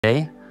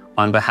Today,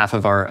 on behalf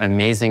of our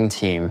amazing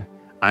team,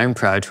 I'm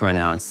proud to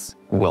announce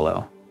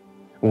Willow.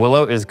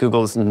 Willow is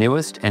Google's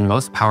newest and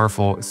most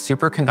powerful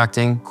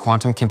superconducting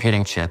quantum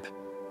computing chip.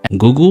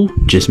 Google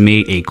just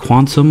made a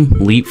quantum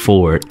leap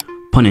forward,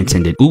 pun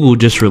intended. Google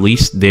just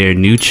released their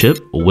new chip,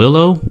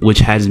 Willow, which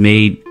has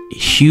made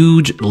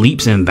huge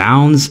leaps and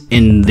bounds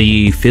in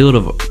the field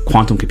of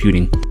quantum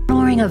computing.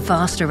 Exploring a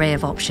vast array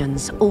of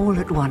options all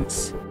at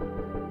once.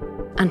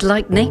 And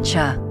like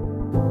nature,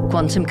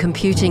 quantum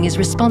computing is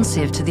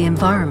responsive to the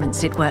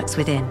environments it works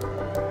within,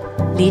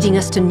 leading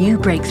us to new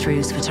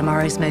breakthroughs for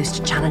tomorrow's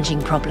most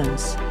challenging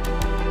problems.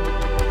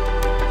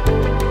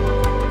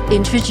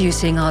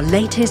 Introducing our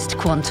latest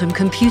quantum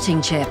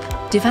computing chip,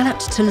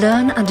 developed to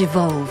learn and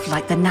evolve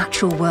like the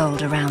natural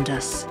world around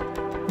us.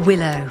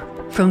 Willow,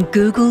 from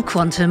Google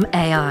Quantum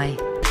AI.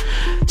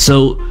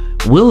 So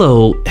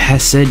Willow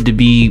has said to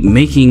be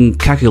making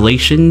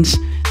calculations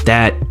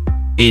that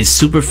is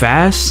super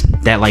fast,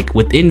 that like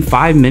within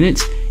 5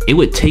 minutes, it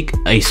would take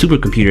a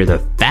supercomputer, the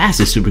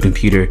fastest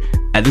supercomputer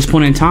at this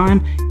point in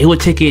time, it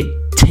would take it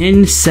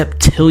 10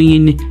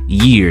 septillion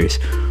years,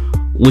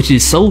 which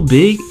is so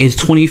big, it's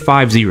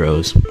 25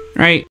 zeros,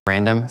 right?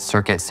 Random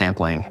circuit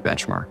sampling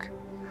benchmark.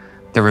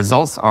 The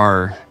results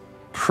are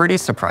pretty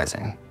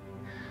surprising.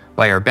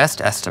 By our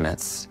best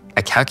estimates,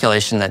 a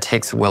calculation that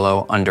takes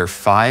Willow under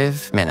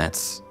 5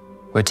 minutes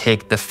would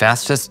take the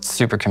fastest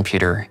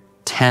supercomputer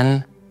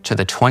 10 to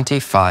the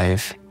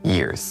 25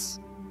 years.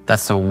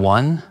 That's a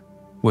 1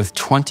 with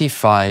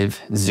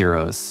 25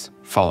 zeros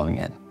following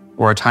it,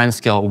 or a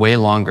timescale way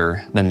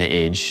longer than the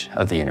age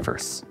of the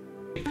universe.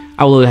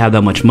 I would have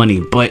that much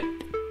money, but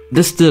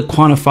just to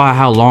quantify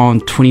how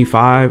long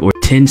 25 or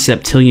 10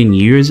 septillion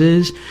years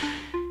is,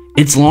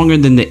 it's longer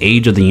than the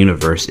age of the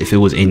universe if it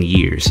was in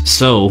years.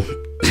 So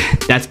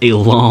that's a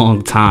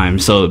long time.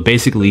 So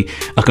basically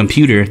a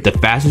computer, the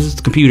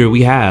fastest computer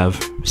we have,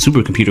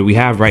 supercomputer we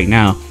have right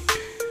now,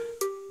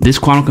 this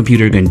quantum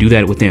computer can do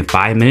that within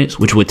 5 minutes,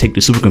 which would take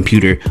the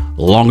supercomputer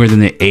longer than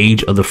the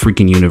age of the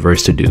freaking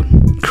universe to do.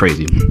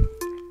 Crazy.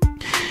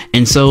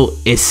 And so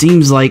it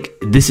seems like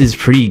this is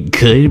pretty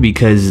good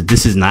because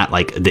this is not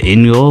like the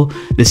end goal.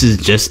 This is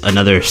just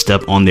another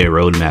step on their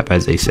roadmap,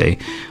 as they say.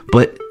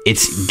 But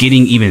it's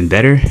getting even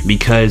better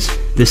because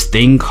this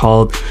thing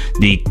called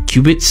the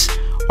qubits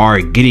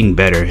are getting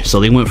better. So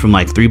they went from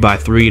like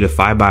 3x3 to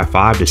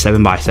 5x5 to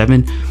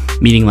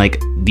 7x7, meaning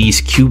like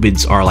these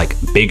qubits are like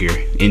bigger.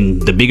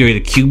 And the bigger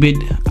the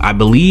qubit, I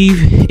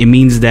believe it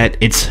means that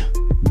it's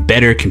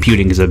better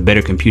computing, is a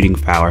better computing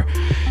power.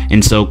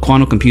 And so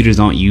quantum computers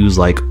don't use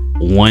like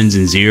ones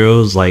and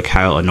zeros like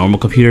how a normal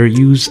computer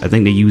use. I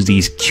think they use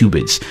these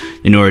qubits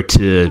in order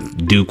to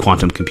do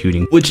quantum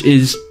computing, which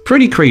is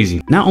pretty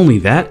crazy. Not only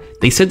that,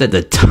 they said that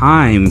the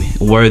time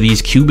where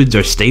these qubits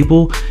are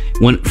stable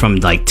went from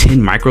like 10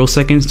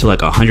 microseconds to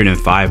like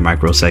 105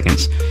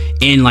 microseconds.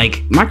 And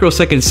like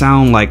microseconds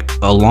sound like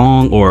a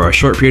long or a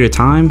short period of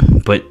time,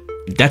 but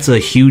that's a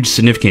huge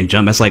significant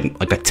jump. That's like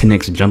a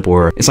 10x jump,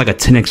 or it's like a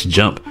 10x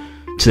jump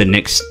to the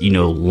next,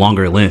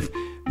 longer length,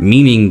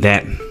 meaning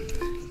that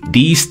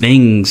these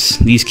things,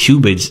 these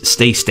qubits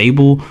stay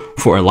stable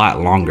for a lot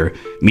longer,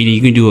 meaning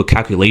you can do a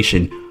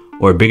calculation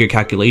or a bigger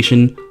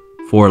calculation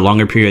for a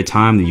longer period of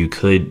time than you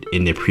could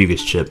in their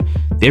previous chip.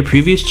 Their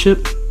previous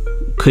chip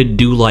could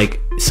do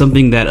like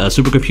something that a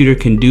supercomputer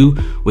can do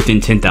within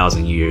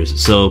 10,000 years.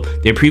 So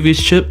their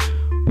previous chip,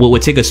 what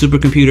would take a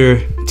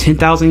supercomputer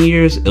 10,000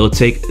 years, it'll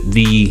take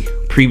the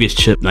previous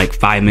chip like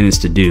 5 minutes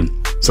to do.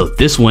 So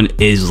this one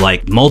is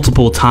like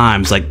multiple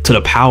times, like to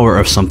the power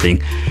of something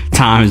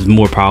times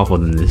more powerful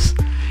than this,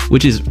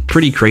 which is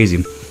pretty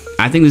crazy.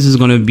 I think this is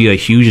going to be a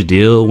huge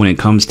deal when it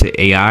comes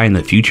to AI in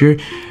the future,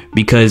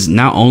 because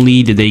not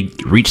only did they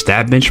reach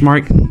that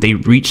benchmark, they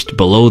reached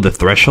below the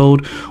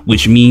threshold,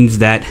 which means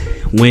that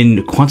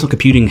when quantum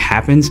computing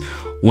happens,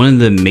 one of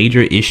the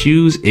major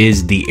issues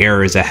is the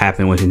errors that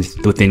happen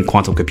within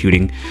quantum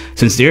computing.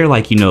 Since they're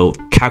like,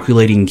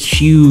 calculating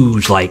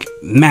huge, like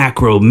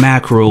macro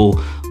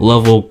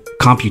level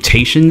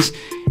computations,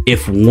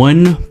 if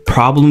one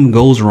problem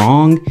goes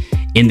wrong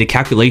in the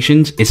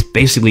calculations, it's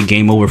basically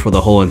game over for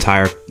the whole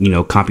entire,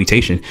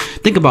 computation.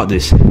 Think about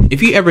this.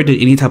 If you ever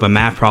did any type of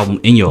math problem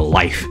in your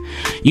life,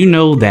 you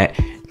know that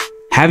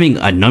having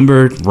a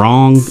number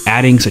wrong,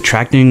 adding,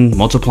 subtracting,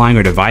 multiplying,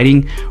 or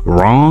dividing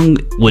wrong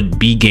would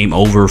be game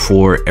over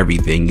for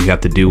everything you have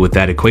to do with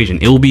that equation.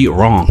 It will be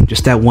wrong,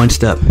 just that one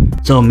step.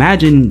 So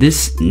imagine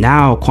this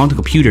now quantum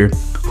computer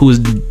who is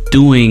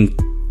doing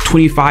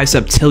 25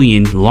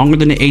 septillion, longer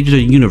than the age of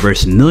the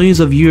universe,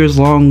 millions of years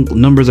long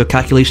numbers of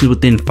calculations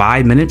within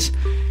 5 minutes.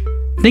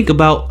 Think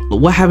about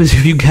what happens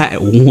if you got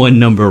one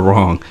number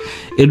wrong.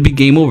 It would be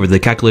game over. The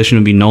calculation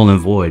would be null and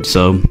void.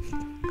 So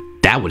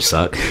that would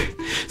suck.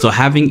 So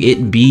having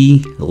it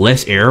be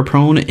less error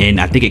prone,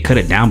 and I think it cut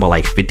it down by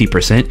like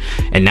 50%,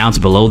 and now it's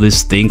below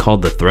this thing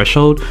called the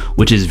threshold,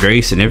 which is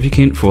very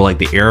significant for like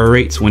the error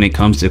rates when it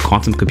comes to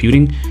quantum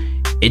computing.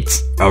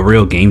 It's a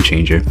real game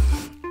changer.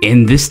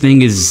 And this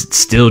thing is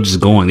still just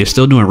going. They're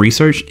still doing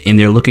research, and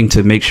they're looking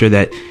to make sure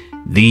that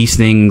these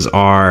things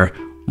are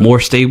more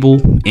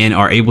stable and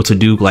are able to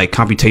do like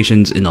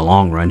computations in the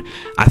long run.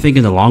 I think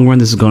in the long run,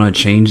 this is going to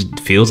change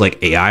fields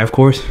like AI, of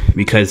course,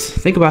 because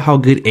think about how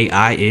good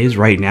AI is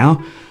right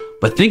now.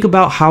 But think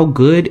about how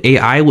good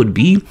AI would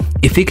be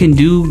if it can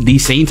do the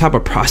same type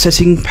of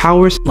processing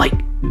powers like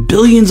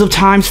billions of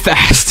times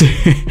faster.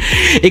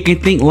 It can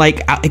think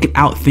like, it can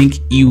outthink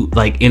you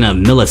like in a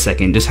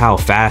millisecond, just how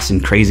fast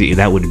and crazy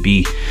that would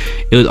be.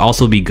 It would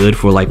also be good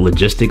for like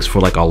logistics for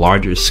like a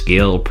larger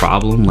scale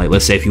problem. Like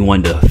let's say if you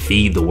wanted to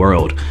feed the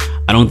world,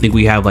 I don't think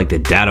we have like the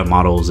data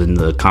models and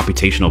the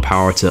computational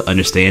power to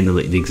understand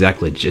the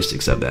exact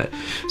logistics of that.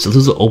 So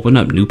this will open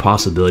up new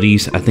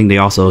possibilities. I think they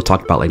also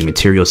talked about like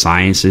material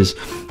sciences,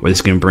 where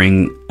this can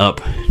bring up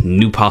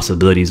new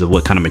possibilities of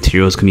what kind of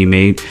materials can be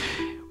made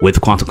with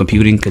quantum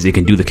computing, because it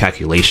can do the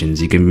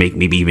calculations. You can make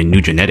maybe even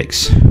new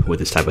genetics with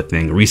this type of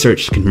thing.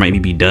 Research can maybe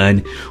be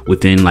done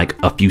within like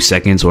a few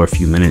seconds or a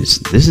few minutes.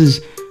 This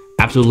is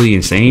absolutely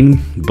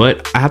insane,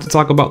 but I have to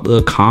talk about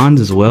the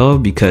cons as well,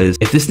 because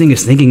if this thing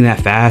is thinking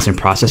that fast and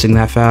processing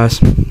that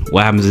fast,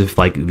 what happens if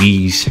like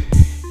these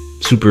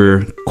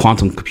super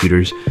quantum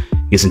computers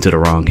gets into the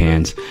wrong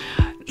hands?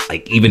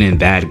 Like even in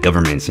bad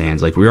government's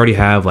hands, like we already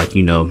have like,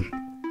 you know,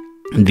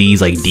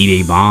 these like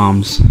D-Day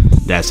bombs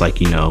that's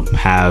like, you know,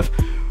 have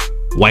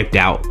wiped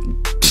out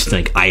just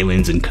like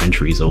islands and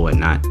countries or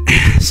whatnot.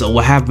 So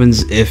what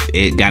happens if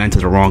it got into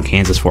the wrong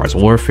hands as far as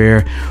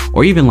warfare,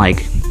 or even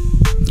like,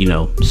 you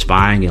know,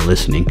 spying and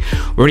listening?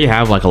 We already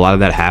have like a lot of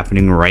that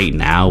happening right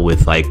now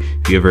with like,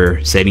 if you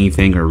ever said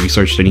anything or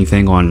researched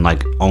anything on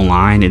like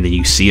online and then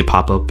you see it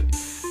pop up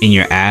in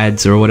your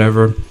ads or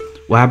whatever,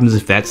 what happens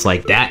if that's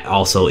like, that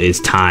also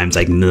is times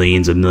like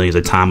millions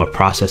of time of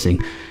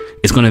processing?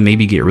 It's going to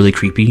maybe get really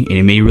creepy, and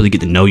it may really get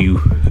to know you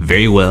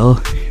very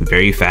well,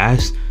 very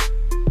fast,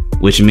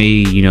 which may,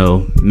 you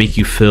know, make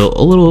you feel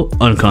a little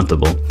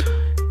uncomfortable.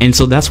 And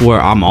so that's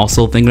where I'm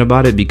also thinking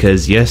about it,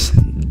 because yes,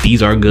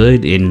 these are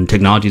good and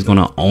technology is going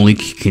to only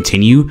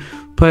continue,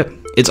 but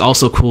it's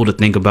also cool to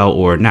think about,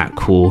 or not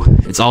cool,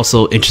 it's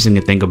also interesting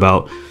to think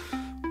about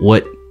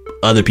what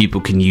other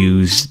people can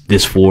use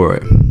this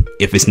for,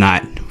 if it's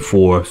not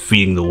for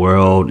feeding the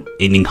world,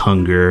 ending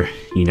hunger,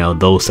 you know,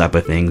 those type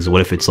of things.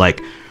 What if it's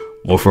like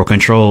more for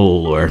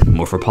control or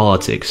more for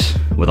politics?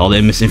 With all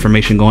the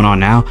misinformation going on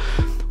now,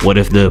 what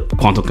if the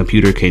quantum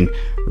computer can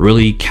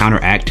really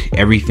counteract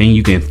everything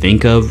you can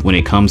think of when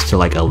it comes to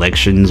like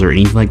elections or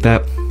anything like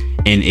that?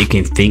 And it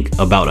can think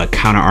about a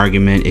counter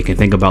argument. It can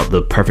think about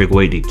the perfect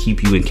way to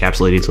keep you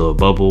encapsulated to a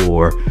bubble,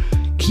 or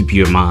keep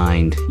your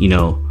mind, you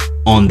know,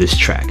 on this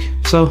track.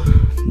 So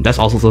that's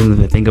also something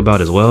to think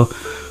about as well.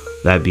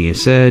 That being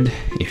said,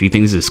 if you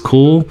think this is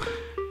cool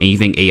and you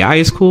think AI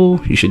is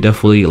cool, you should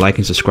definitely like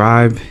and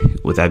subscribe.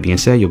 With that being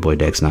said, your boy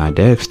Dex9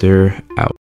 Dexter out.